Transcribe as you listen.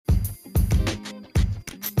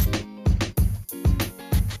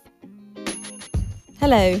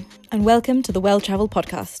Hello, and welcome to the Well Travelled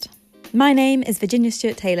podcast. My name is Virginia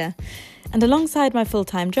Stewart Taylor, and alongside my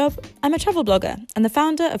full-time job, I'm a travel blogger and the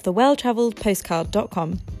founder of the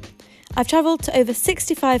welltravelledpostcard.com. I've travelled to over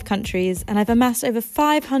 65 countries and I've amassed over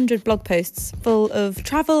 500 blog posts full of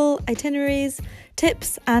travel, itineraries,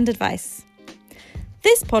 tips and advice.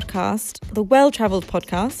 This podcast, the Well Travelled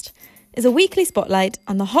podcast, is a weekly spotlight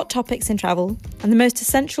on the hot topics in travel and the most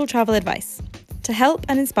essential travel advice to help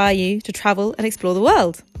and inspire you to travel and explore the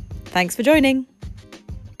world. Thanks for joining.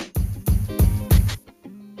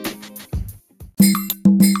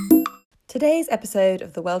 Today's episode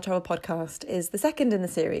of the Well Travel podcast is the second in the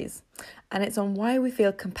series, and it's on why we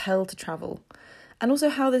feel compelled to travel, and also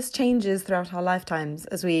how this changes throughout our lifetimes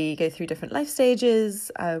as we go through different life stages.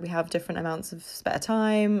 We have different amounts of spare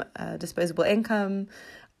time, disposable income,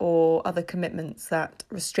 or other commitments that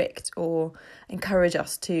restrict or encourage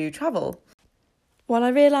us to travel. While I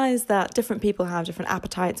realise that different people have different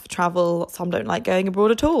appetites for travel, some don't like going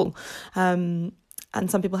abroad at all, and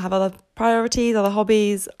some people have other priorities, other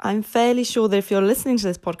hobbies, I'm fairly sure that if you're listening to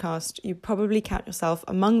this podcast, you probably count yourself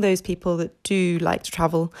among those people that do like to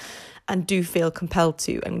travel and do feel compelled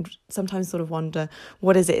to, and sometimes sort of wonder,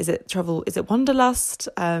 what is it? Is it travel? Is it wanderlust?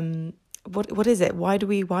 What is it? Why do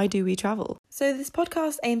we travel? So this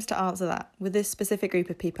podcast aims to answer that with this specific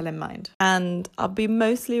group of people in mind. And I'll be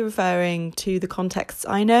mostly referring to the contexts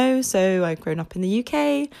I know. So I've grown up in the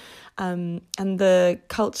UK, and the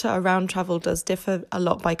culture around travel does differ a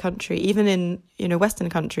lot by country, even in,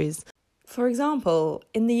 Western countries. For example,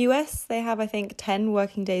 in the US, they have, I think, 10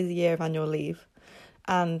 working days a year of annual leave.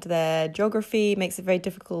 And their geography makes it very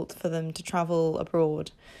difficult for them to travel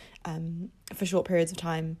abroad for short periods of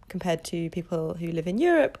time compared to people who live in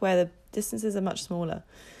Europe, where the distances are much smaller,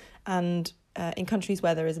 and in countries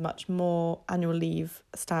where there is much more annual leave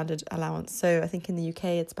standard allowance. So I think in the UK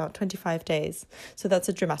it's about 25 days. So that's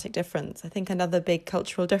a dramatic difference. I think another big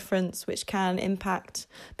cultural difference which can impact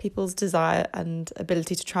people's desire and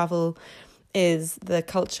ability to travel is the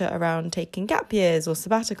culture around taking gap years or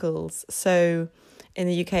sabbaticals. So in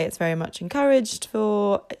the UK, it's very much encouraged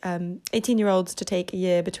for 18-year-olds to take a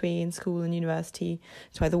year between school and university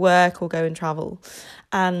to either work or go and travel.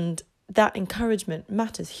 And that encouragement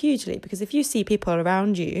matters hugely, because if you see people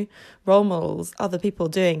around you, role models, other people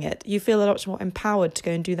doing it, you feel a lot more empowered to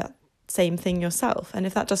go and do that same thing yourself. And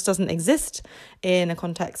if that just doesn't exist in a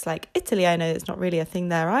context like Italy, I know it's not really a thing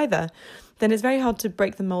there either, then it's very hard to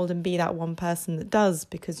break the mold and be that one person that does,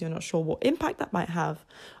 because you're not sure what impact that might have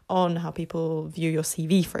on how people view your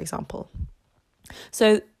CV, for example.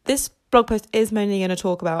 So this blog post is mainly going to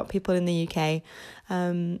talk about people in the UK,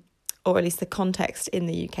 or at least the context in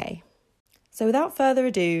the UK. So without further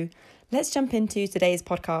ado, let's jump into today's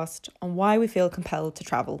podcast on why we feel compelled to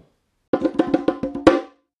travel.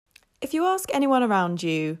 If you ask anyone around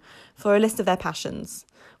you for a list of their passions,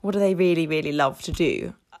 what do they really, really love to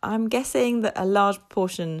do? I'm guessing that a large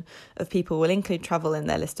proportion of people will include travel in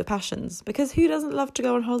their list of passions, because who doesn't love to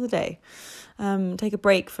go on holiday, take a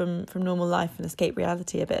break from normal life and escape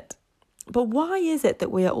reality a bit? But why is it that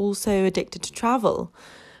we are all so addicted to travel?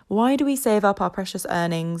 Why do we save up our precious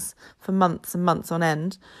earnings for months and months on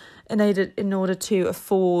end in order to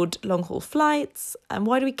afford long-haul flights? And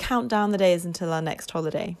why do we count down the days until our next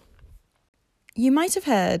holiday? You might have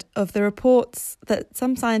heard of the reports that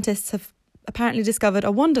some scientists have apparently discovered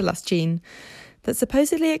a wanderlust gene that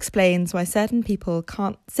supposedly explains why certain people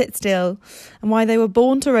can't sit still and why they were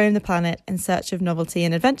born to roam the planet in search of novelty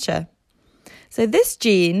and adventure. So this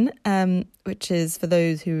gene, which is, for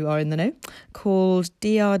those who are in the know, called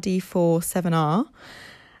DRD47R,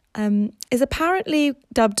 is apparently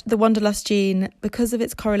dubbed the wanderlust gene because of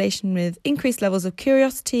its correlation with increased levels of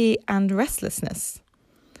curiosity and restlessness.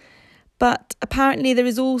 But apparently there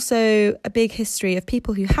is also a big history of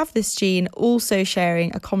people who have this gene also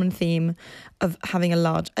sharing a common theme of having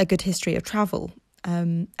a good history of travel.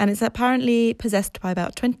 And it's apparently possessed by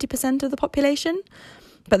about 20% of the population,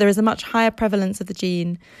 but there is a much higher prevalence of the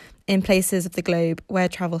gene in places of the globe where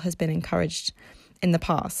travel has been encouraged in the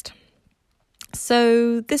past.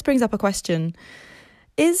 So this brings up a question.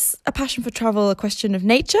 Is a passion for travel a question of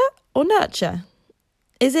nature or nurture?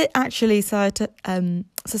 Is it actually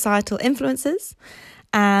societal influences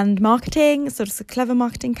and marketing, sort of clever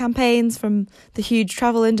marketing campaigns from the huge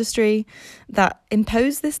travel industry that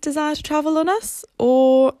impose this desire to travel on us?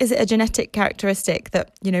 Or is it a genetic characteristic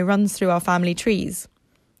that, runs through our family trees?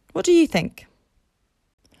 What do you think?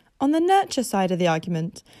 On the nurture side of the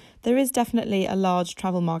argument, there is definitely a large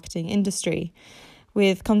travel marketing industry,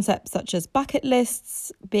 with concepts such as bucket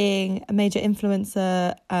lists being a major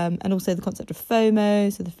influencer, and also the concept of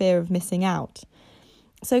FOMO, so the fear of missing out.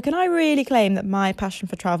 So can I really claim that my passion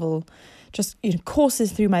for travel just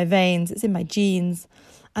courses through my veins, it's in my genes,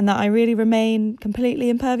 and that I really remain completely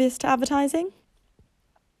impervious to advertising?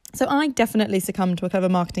 So I definitely succumb to a clever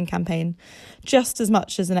marketing campaign just as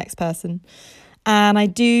much as the next person. And I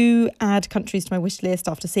do add countries to my wish list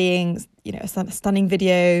after seeing, a stunning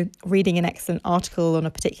video, reading an excellent article on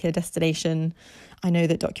a particular destination. I know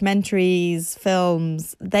that documentaries,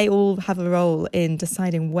 films, they all have a role in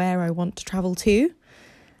deciding where I want to travel to.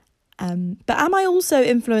 But am I also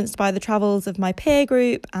influenced by the travels of my peer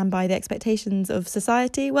group and by the expectations of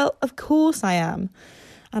society? Well, of course I am.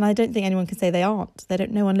 And I don't think anyone can say they aren't.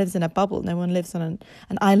 No one lives in a bubble. No one lives on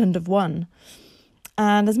an island of one.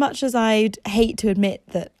 And as much as I'd hate to admit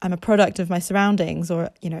that I'm a product of my surroundings or,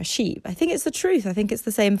 a sheep, I think it's the truth. I think it's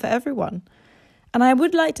the same for everyone. And I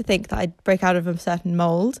would like to think that I'd break out of a certain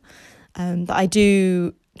mould, that I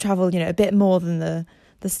do travel, a bit more than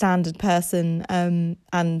the standard person,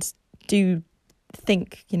 and do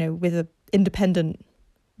think, with an independent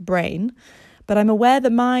brain. But I'm aware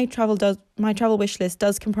that my travel wish list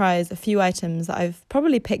does comprise a few items that I've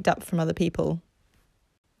probably picked up from other people.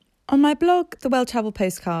 On my blog, The Well Travel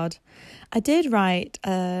Postcard, I did write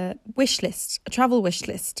a travel wish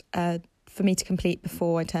list for me to complete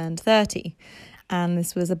before I turned 30. And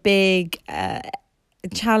this was a big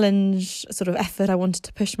challenge, sort of effort. I wanted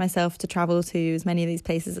to push myself to travel to as many of these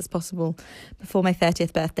places as possible before my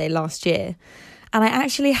 30th birthday last year. And I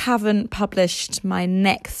actually haven't published my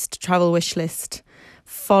next travel wish list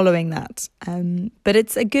following that. But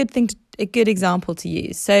it's a good example to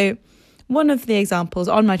use. So one of the examples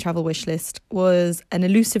on my travel wish list was an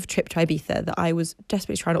elusive trip to Ibiza that I was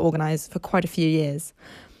desperately trying to organise for quite a few years.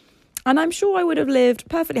 And I'm sure I would have lived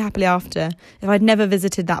perfectly happily after if I'd never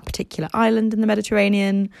visited that particular island in the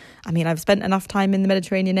Mediterranean. I mean, I've spent enough time in the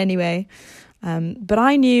Mediterranean anyway. But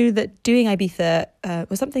I knew that doing Ibiza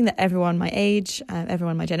was something that everyone my age,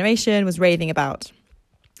 everyone my generation was raving about.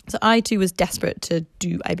 So I too was desperate to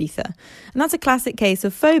do Ibiza. And that's a classic case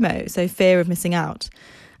of FOMO, so fear of missing out.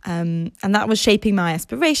 And that was shaping my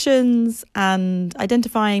aspirations and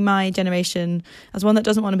identifying my generation as one that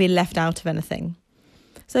doesn't want to be left out of anything.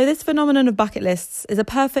 So this phenomenon of bucket lists is a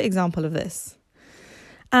perfect example of this.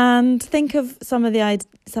 And think of some of the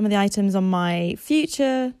items on my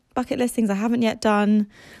future bucket list, things I haven't yet done.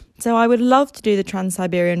 So I would love to do the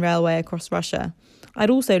Trans-Siberian Railway across Russia. I'd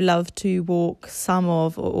also love to walk some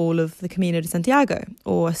of or all of the Camino de Santiago,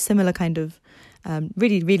 or a similar kind of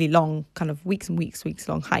really, really long, kind of weeks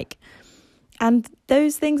long hike. And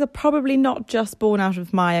those things are probably not just born out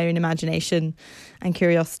of my own imagination and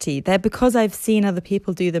curiosity. They're because I've seen other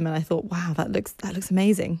people do them and I thought, wow, that looks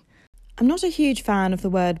amazing. I'm not a huge fan of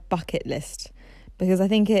the word bucket list because I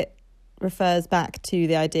think it refers back to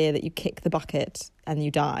the idea that you kick the bucket and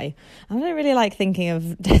you die. And I don't really like thinking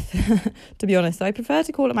of death, to be honest. So I prefer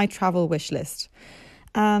to call it my travel wish list.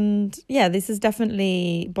 And yeah, this is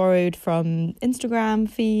definitely borrowed from Instagram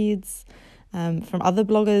feeds, from other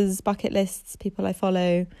bloggers' bucket lists, people I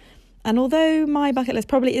follow. And although my bucket list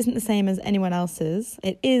probably isn't the same as anyone else's,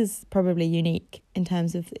 it is probably unique in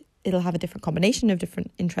terms of it'll have a different combination of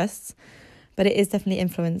different interests, but it is definitely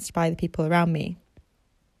influenced by the people around me.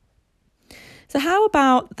 So how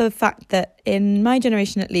about the fact that in my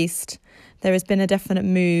generation at least, there has been a definite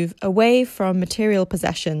move away from material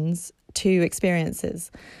possessions to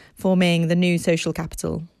experiences, forming the new social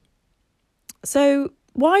capital. So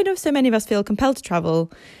why do so many of us feel compelled to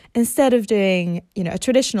travel instead of doing, a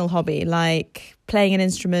traditional hobby like playing an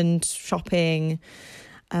instrument, shopping,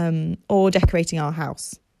 or decorating our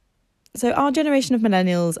house? So our generation of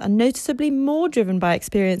millennials are noticeably more driven by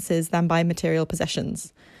experiences than by material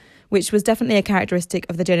possessions, which was definitely a characteristic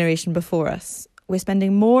of the generation before us. We're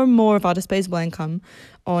spending more and more of our disposable income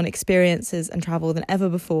on experiences and travel than ever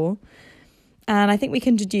before. And I think we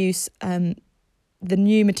can deduce the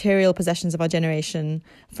new material possessions of our generation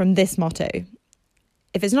from this motto: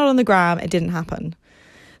 if it's not on the gram, it didn't happen.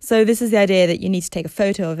 So this is the idea that you need to take a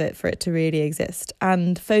photo of it for it to really exist.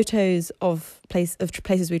 And photos of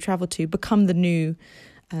places we travel to become the new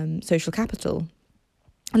social capital.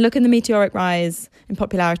 And look in the meteoric rise in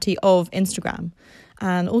popularity of Instagram,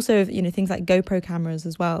 and also things like GoPro cameras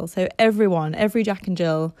as well. So every Jack and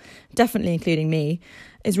Jill, definitely including me,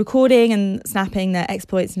 is recording and snapping their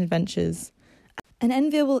exploits and adventures. An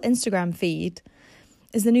enviable Instagram feed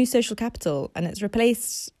is the new social capital, and it's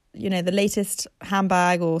replaced the latest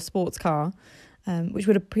handbag or sports car, which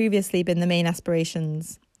would have previously been the main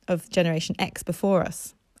aspirations of Generation X before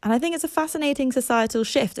us. And I think it's a fascinating societal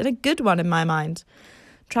shift, and a good one in my mind.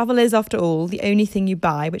 Travel is, after all, the only thing you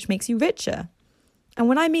buy which makes you richer. And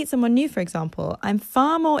when I meet someone new, for example, I'm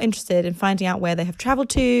far more interested in finding out where they have travelled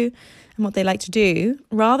to and what they like to do,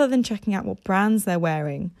 rather than checking out what brands they're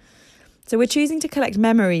wearing. So we're choosing to collect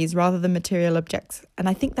memories rather than material objects, and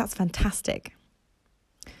I think that's fantastic.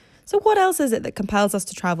 So what else is it that compels us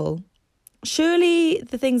to travel? Surely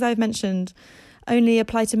the things I've mentioned only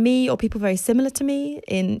apply to me or people very similar to me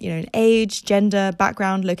in age, gender,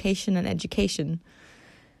 background, location, and education.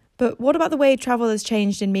 But what about the way travel has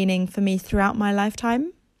changed in meaning for me throughout my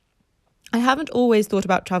lifetime? I haven't always thought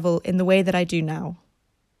about travel in the way that I do now.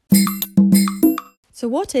 So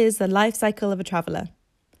what is the life cycle of a traveller?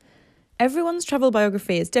 Everyone's travel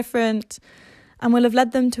biography is different and will have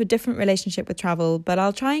led them to a different relationship with travel, but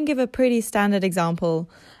I'll try and give a pretty standard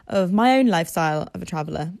example of my own lifestyle of a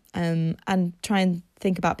traveller, and try and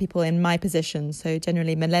think about people in my position, so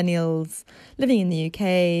generally millennials, living in the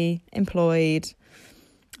UK, employed,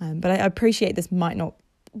 but I appreciate this might not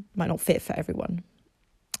fit for everyone.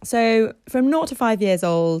 So from 0 to 5 years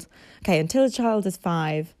old, until a child is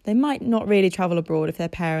 5, they might not really travel abroad if their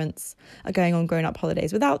parents are going on grown-up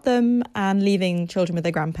holidays without them and leaving children with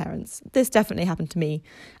their grandparents. This definitely happened to me.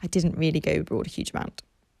 I didn't really go abroad a huge amount.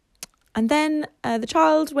 And then the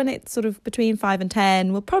child, when it's sort of between 5 and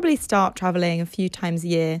 10, will probably start travelling a few times a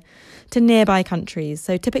year to nearby countries.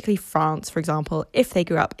 So typically France, for example, if they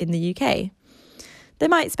grew up in the UK. They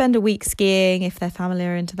might spend a week skiing if their family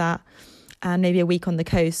are into that, and maybe a week on the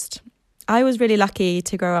coast. I was really lucky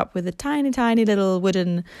to grow up with a tiny, tiny little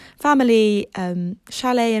wooden family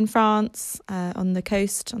chalet in France, on the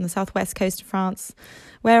coast, on the southwest coast of France,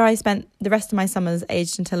 where I spent the rest of my summers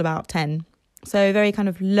aged until about 10. So very kind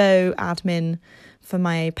of low admin for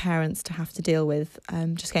my parents to have to deal with,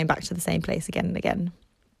 just going back to the same place again and again.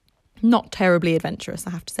 Not terribly adventurous, I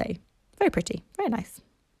have to say. Very pretty, very nice.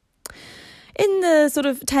 In the sort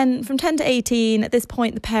of from 10 to 18, at this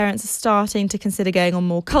point, the parents are starting to consider going on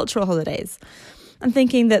more cultural holidays and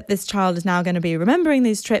thinking that this child is now going to be remembering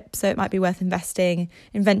these trips, so it might be worth investing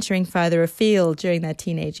in venturing further afield during their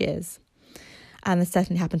teenage years. And this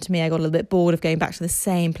certainly happened to me. I got a little bit bored of going back to the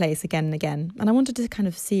same place again and again, and I wanted to kind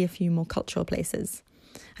of see a few more cultural places.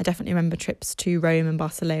 I definitely remember trips to Rome and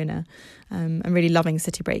Barcelona, and really loving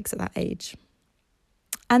city breaks at that age.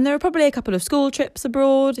 And there are probably a couple of school trips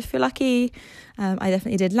abroad, if you're lucky. I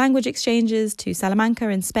definitely did language exchanges to Salamanca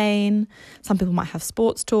in Spain. Some people might have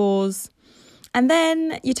sports tours. And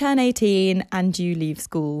then you turn 18 and you leave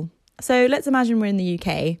school. So let's imagine we're in the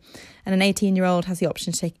UK and an 18-year-old has the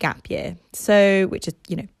option to take a gap year. So, which is,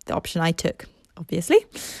 the option I took, obviously.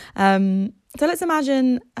 So let's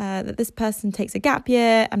imagine that this person takes a gap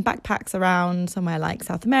year and backpacks around somewhere like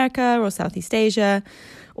South America or Southeast Asia,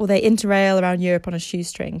 or they interrail around Europe on a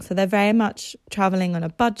shoestring. So they're very much travelling on a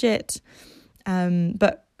budget,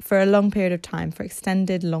 but for a long period of time, for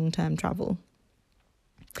extended long-term travel.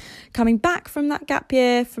 Coming back from that gap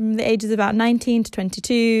year from the ages of about 19 to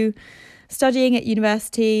 22, studying at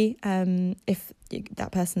university, if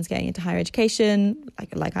that person's getting into higher education,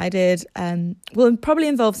 like I did, will probably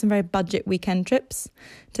involve some very budget weekend trips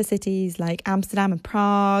to cities like Amsterdam and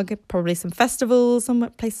Prague, probably some festivals, some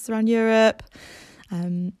places around Europe.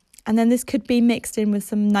 And then this could be mixed in with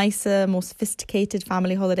some nicer, more sophisticated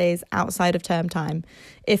family holidays outside of term time,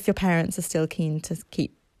 if your parents are still keen to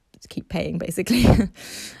keep paying, basically.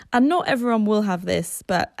 And not everyone will have this,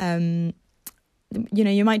 but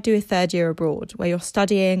you might do a third year abroad where you're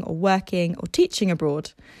studying or working or teaching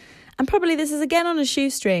abroad. And probably this is again on a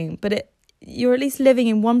shoestring, but you're at least living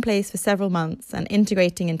in one place for several months and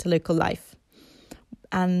integrating into local life.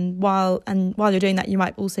 And while you're doing that, you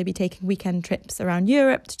might also be taking weekend trips around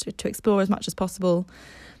Europe to explore as much as possible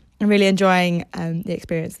and really enjoying the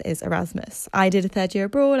experience that is Erasmus. I did a third year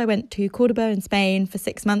abroad. I went to Cordoba in Spain for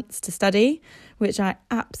 6 months to study, which I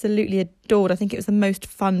absolutely adored. I think it was the most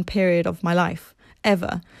fun period of my life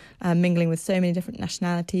ever, mingling with so many different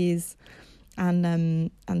nationalities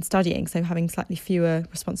and studying, so having slightly fewer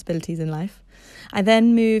responsibilities in life. I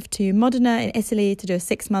then moved to Modena in Italy to do a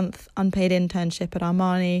 6-month unpaid internship at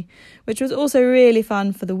Armani, which was also really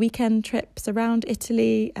fun for the weekend trips around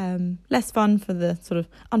Italy, less fun for the sort of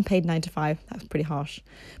unpaid 9 to 5, that was pretty harsh,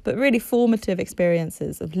 but really formative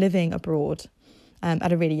experiences of living abroad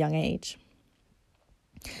at a really young age.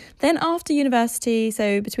 Then after university,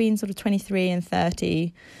 so between sort of 23 and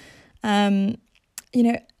 30,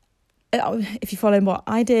 if you follow what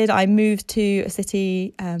I did, I moved to a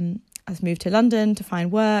city. I moved to London to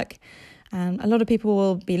find work, and a lot of people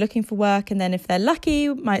will be looking for work, and then if they're lucky,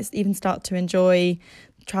 might even start to enjoy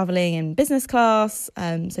travelling in business class,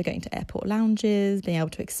 so going to airport lounges, being able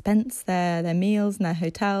to expense their meals and their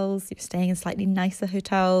hotels, staying in slightly nicer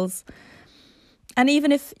hotels. And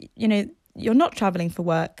even if, you're not traveling for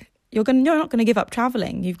work, you're not going to give up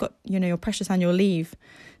traveling. You've got, your precious annual leave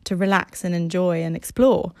to relax and enjoy and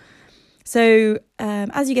explore. So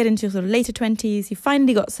as you get into your sort of later 20s, you've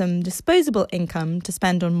finally got some disposable income to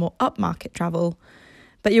spend on more upmarket travel,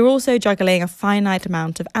 but you're also juggling a finite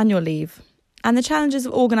amount of annual leave and the challenges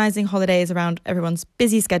of organising holidays around everyone's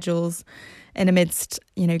busy schedules in amidst,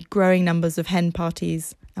 growing numbers of hen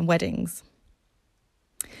parties and weddings.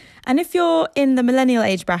 And if you're in the millennial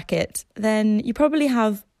age bracket, then you probably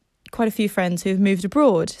have quite a few friends who've moved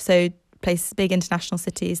abroad. So big international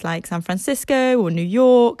cities like San Francisco or New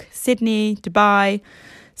York, Sydney, Dubai,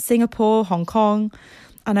 Singapore, Hong Kong.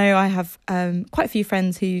 I know I have quite a few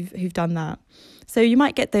friends who've done that. So you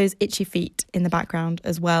might get those itchy feet in the background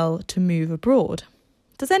as well to move abroad.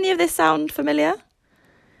 Does any of this sound familiar?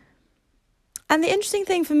 And the interesting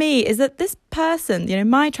thing for me is that this person,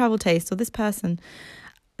 my travel taste, or this person,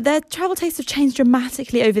 their travel tastes have changed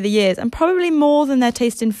dramatically over the years, and probably more than their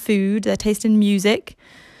taste in food, their taste in music,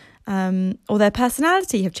 or their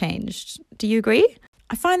personality have changed. Do you agree?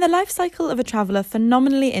 I find the life cycle of a traveller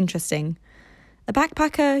phenomenally interesting. A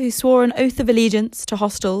backpacker who swore an oath of allegiance to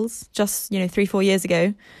hostels just, 3-4 years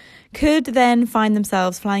ago could then find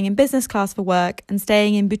themselves flying in business class for work and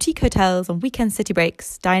staying in boutique hotels on weekend city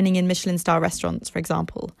breaks, dining in Michelin star restaurants, for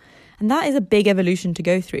example. And that is a big evolution to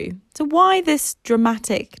go through. So why this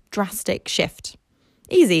drastic shift?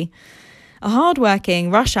 Easy. A hard-working,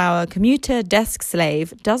 rush-hour commuter desk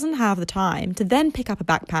slave doesn't have the time to then pick up a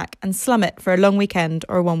backpack and slum it for a long weekend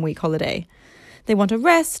or a one-week holiday. They want a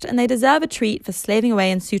rest and they deserve a treat for slaving away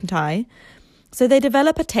in suit and tie, so they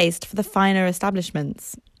develop a taste for the finer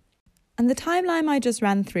establishments. And the timeline I just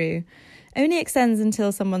ran through only extends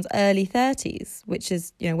until someone's early 30s, which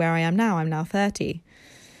is, where I am now. I'm now 30.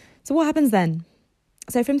 So what happens then?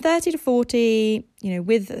 So from 30 to 40,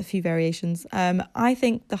 with a few variations, I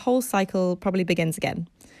think the whole cycle probably begins again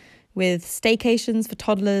with staycations for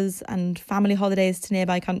toddlers and family holidays to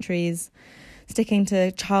nearby countries, sticking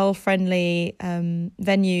to child-friendly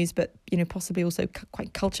venues, but, possibly also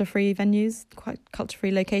quite culture-free venues, quite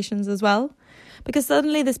culture-free locations as well. Because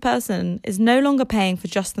suddenly this person is no longer paying for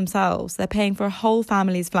just themselves. They're paying for a whole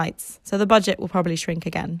family's flights. So the budget will probably shrink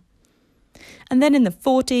again. And then in the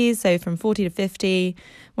 40s, so from 40 to 50,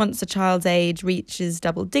 once a child's age reaches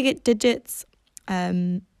double digits,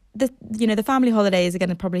 the family holidays are going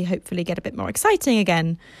to probably hopefully get a bit more exciting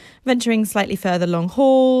again, venturing slightly further long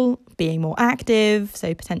haul, being more active,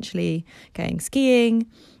 so potentially going skiing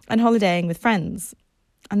and holidaying with friends.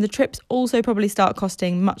 And the trips also probably start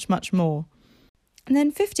costing much, much more. And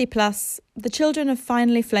then 50 plus, the children have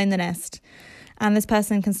finally flown the nest, and this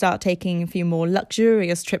person can start taking a few more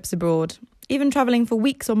luxurious trips abroad, even travelling for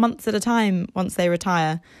weeks or months at a time once they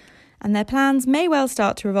retire. And their plans may well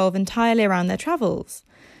start to revolve entirely around their travels.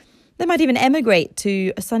 They might even emigrate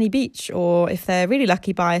to a sunny beach, or if they're really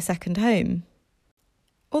lucky, buy a second home.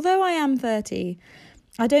 Although I am 30,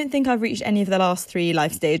 I don't think I've reached any of the last 3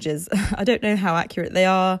 life stages. I don't know how accurate they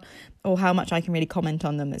are or how much I can really comment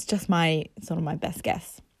on them. It's just my best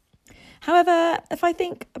guess. However, if I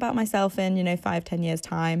think about myself in, 5-10 years'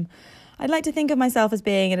 time, I'd like to think of myself as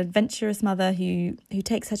being an adventurous mother who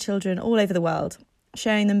takes her children all over the world,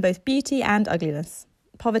 showing them both beauty and ugliness,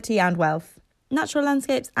 poverty and wealth, natural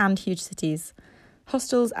landscapes and huge cities,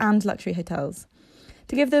 hostels and luxury hotels,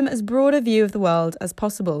 to give them as broad a view of the world as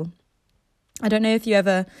possible. I don't know if you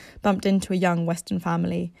ever bumped into a young Western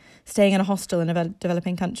family staying in a hostel in a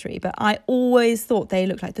developing country, but I always thought they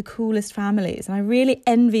looked like the coolest families, and I really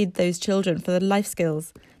envied those children for the life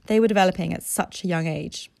skills they were developing at such a young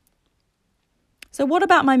age. So what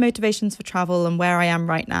about my motivations for travel and where I am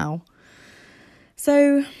right now?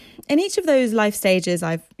 So in each of those life stages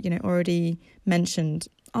I've already mentioned,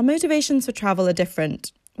 our motivations for travel are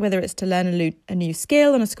different, whether it's to learn a new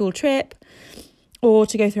skill on a school trip, or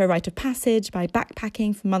to go through a rite of passage by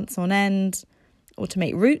backpacking for months on end, or to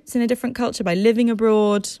make roots in a different culture by living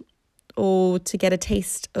abroad, or to get a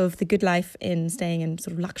taste of the good life in staying in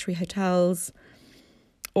sort of luxury hotels,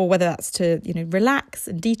 or whether that's to, relax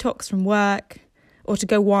and detox from work, or to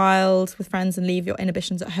go wild with friends and leave your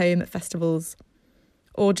inhibitions at home at festivals,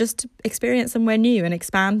 or just to experience somewhere new and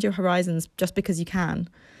expand your horizons just because you can.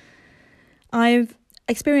 I've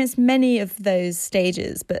experienced many of those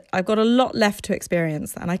stages, but I've got a lot left to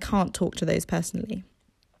experience, and I can't talk to those personally.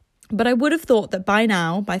 But I would have thought that by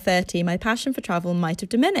now, by 30, my passion for travel might have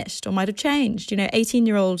diminished or might have changed.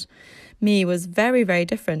 18-year-old me was very, very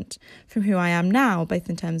different from who I am now, both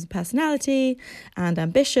in terms of personality and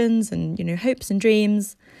ambitions and, hopes and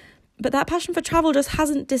dreams. But that passion for travel just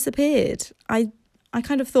hasn't disappeared. I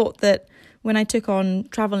kind of thought that when I took on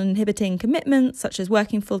travel inhibiting commitments, such as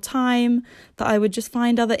working full time, that I would just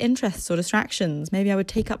find other interests or distractions. Maybe I would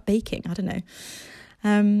take up baking, I don't know.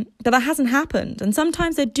 But that hasn't happened. And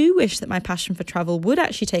sometimes I do wish that my passion for travel would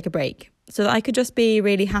actually take a break so that I could just be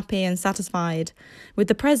really happy and satisfied with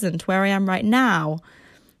the present, where I am right now,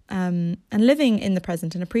 and living in the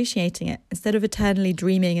present and appreciating it instead of eternally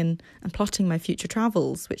dreaming and plotting my future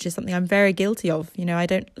travels, which is something I'm very guilty of. You know, I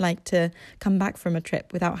don't like to come back from a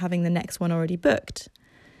trip without having the next one already booked.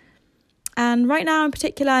 And right now in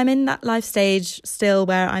particular, I'm in that life stage still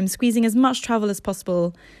where I'm squeezing as much travel as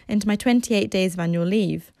possible into my 28 days of annual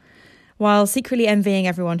leave, while secretly envying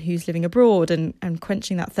everyone who's living abroad and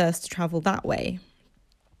quenching that thirst to travel that way.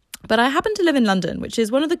 But I happen to live in London, which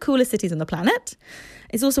is one of the coolest cities on the planet.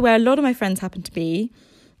 It's also where a lot of my friends happen to be.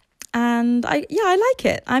 And I like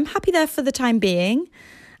it. I'm happy there for the time being.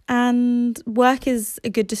 And work is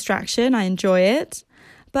a good distraction. I enjoy it.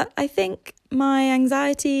 But I think my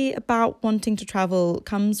anxiety about wanting to travel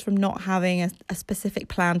comes from not having a specific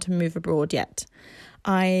plan to move abroad yet.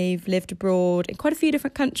 I've lived abroad in quite a few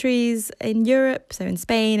different countries in Europe, so in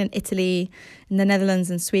Spain and Italy, in the Netherlands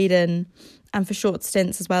and Sweden, and for short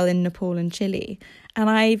stints as well in Nepal and Chile. And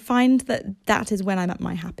I find that is when I'm at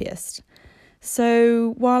my happiest.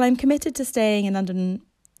 So while I'm committed to staying in London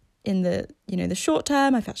in the short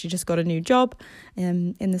term, I've actually just got a new job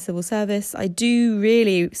in the civil service, I do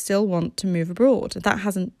really still want to move abroad. That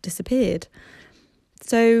hasn't disappeared.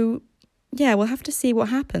 So yeah, we'll have to see what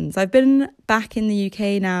happens. I've been back in the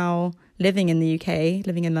UK now, living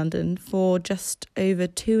in London for just over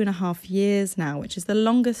 2.5 years now, which is the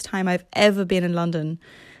longest time I've ever been in London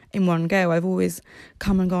in one go. I've always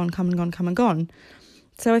come and gone.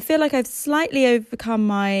 So I feel like I've slightly overcome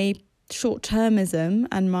my short-termism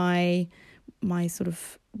and my sort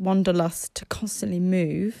of wanderlust to constantly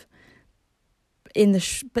move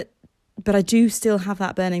but I do still have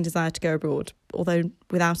that burning desire to go abroad, although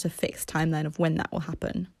without a fixed timeline of when that will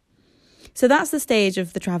happen. So that's the stage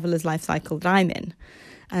of the traveller's life cycle that I'm in.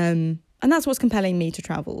 And that's what's compelling me to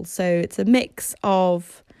travel. So it's a mix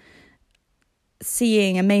of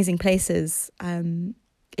seeing amazing places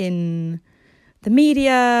in the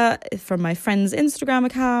media, from my friends' Instagram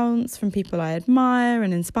accounts, from people I admire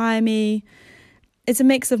and inspire me. It's a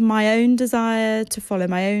mix of my own desire to follow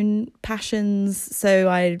my own passions. So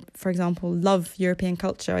I, for example, love European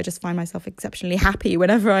culture. I just find myself exceptionally happy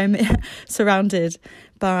whenever I'm surrounded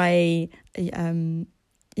by, when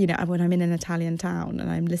I'm in an Italian town and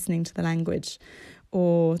I'm listening to the language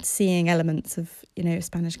or seeing elements of,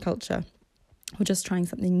 Spanish culture or just trying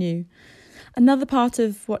something new. Another part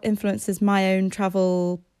of what influences my own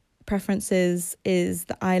travel preferences is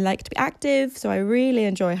that I like to be active. So I really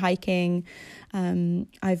enjoy hiking.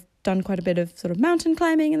 I've done quite a bit of sort of mountain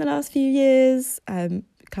climbing in the last few years,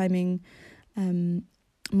 climbing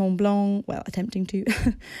Mont Blanc, attempting to,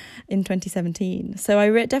 in 2017. So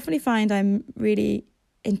I definitely find I'm really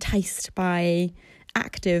enticed by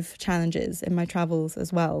active challenges in my travels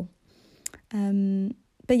as well.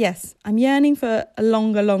 But yes, I'm yearning for a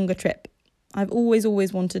longer trip. I've always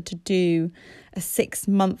wanted to do a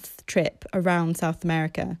 6-month trip around South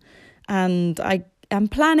America. And I am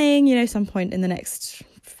planning, some point in the next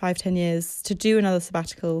 5-10 years to do another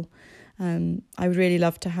sabbatical. I would really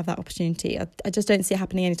love to have that opportunity. I just don't see it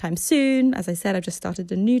happening anytime soon. As I said, I've just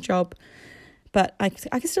started a new job, but I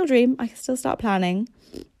can still dream. I can still start planning.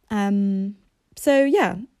 So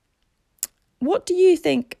yeah, what do you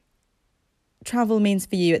think travel means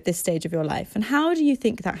for you at this stage of your life? And how do you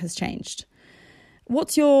think that has changed?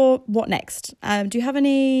 What next? Do you have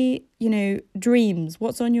any, dreams?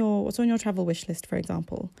 What's on your travel wish list, for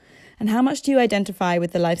example? And how much do you identify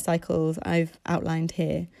with the life cycles I've outlined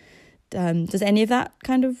here? Does any of that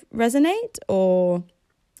kind of resonate? Or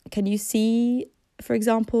can you see, for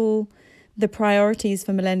example, the priorities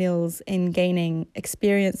for millennials in gaining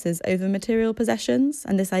experiences over material possessions,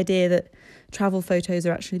 and this idea that travel photos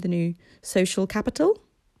are actually the new social capital?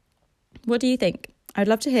 What do you think? I'd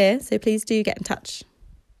love to hear, so please do get in touch.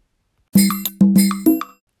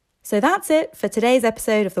 So that's it for today's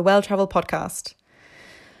episode of the Well Travel podcast.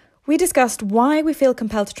 We discussed why we feel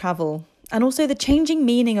compelled to travel, and also the changing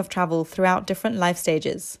meaning of travel throughout different life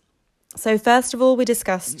stages. So first of all, we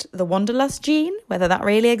discussed the wanderlust gene, whether that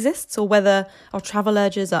really exists or whether our travel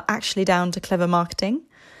urges are actually down to clever marketing.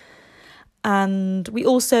 And we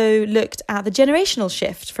also looked at the generational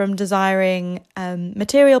shift from desiring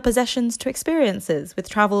material possessions to experiences, with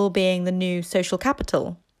travel being the new social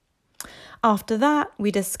capital. After that, we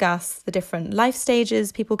discussed the different life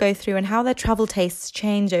stages people go through and how their travel tastes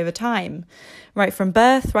change over time, right from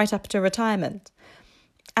birth right up to retirement.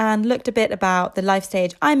 and looked a bit about the life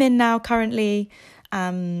stage I'm in now currently,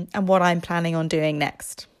 and what I'm planning on doing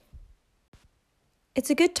next. It's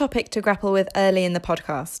a good topic to grapple with early in the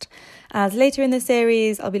podcast, as later in the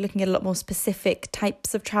series I'll be looking at a lot more specific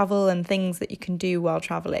types of travel and things that you can do while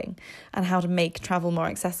travelling and how to make travel more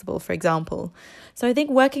accessible, for example. So I think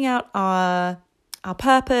working out our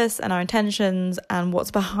purpose and our intentions and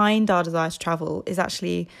what's behind our desire to travel is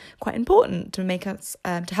actually quite important to make us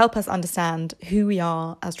to help us understand who we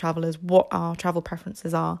are as travellers, what our travel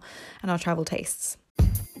preferences are and our travel tastes.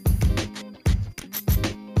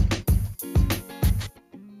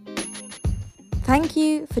 Thank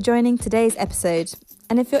you for joining today's episode.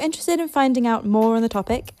 And if you're interested in finding out more on the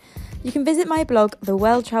topic, you can visit my blog,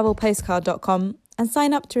 thewelltravelpostcard.com, and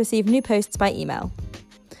sign up to receive new posts by email.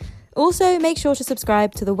 Also, make sure to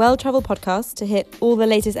subscribe to the Well Travel Podcast to hit all the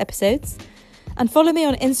latest episodes, and follow me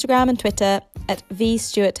on Instagram and Twitter at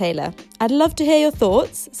 @VStuartTaylor. I'd love to hear your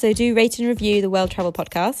thoughts, so do rate and review the Well Travel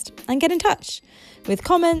Podcast and get in touch with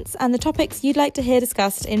comments and the topics you'd like to hear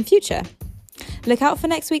discussed in future. Look out for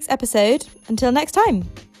next week's episode. Until next time.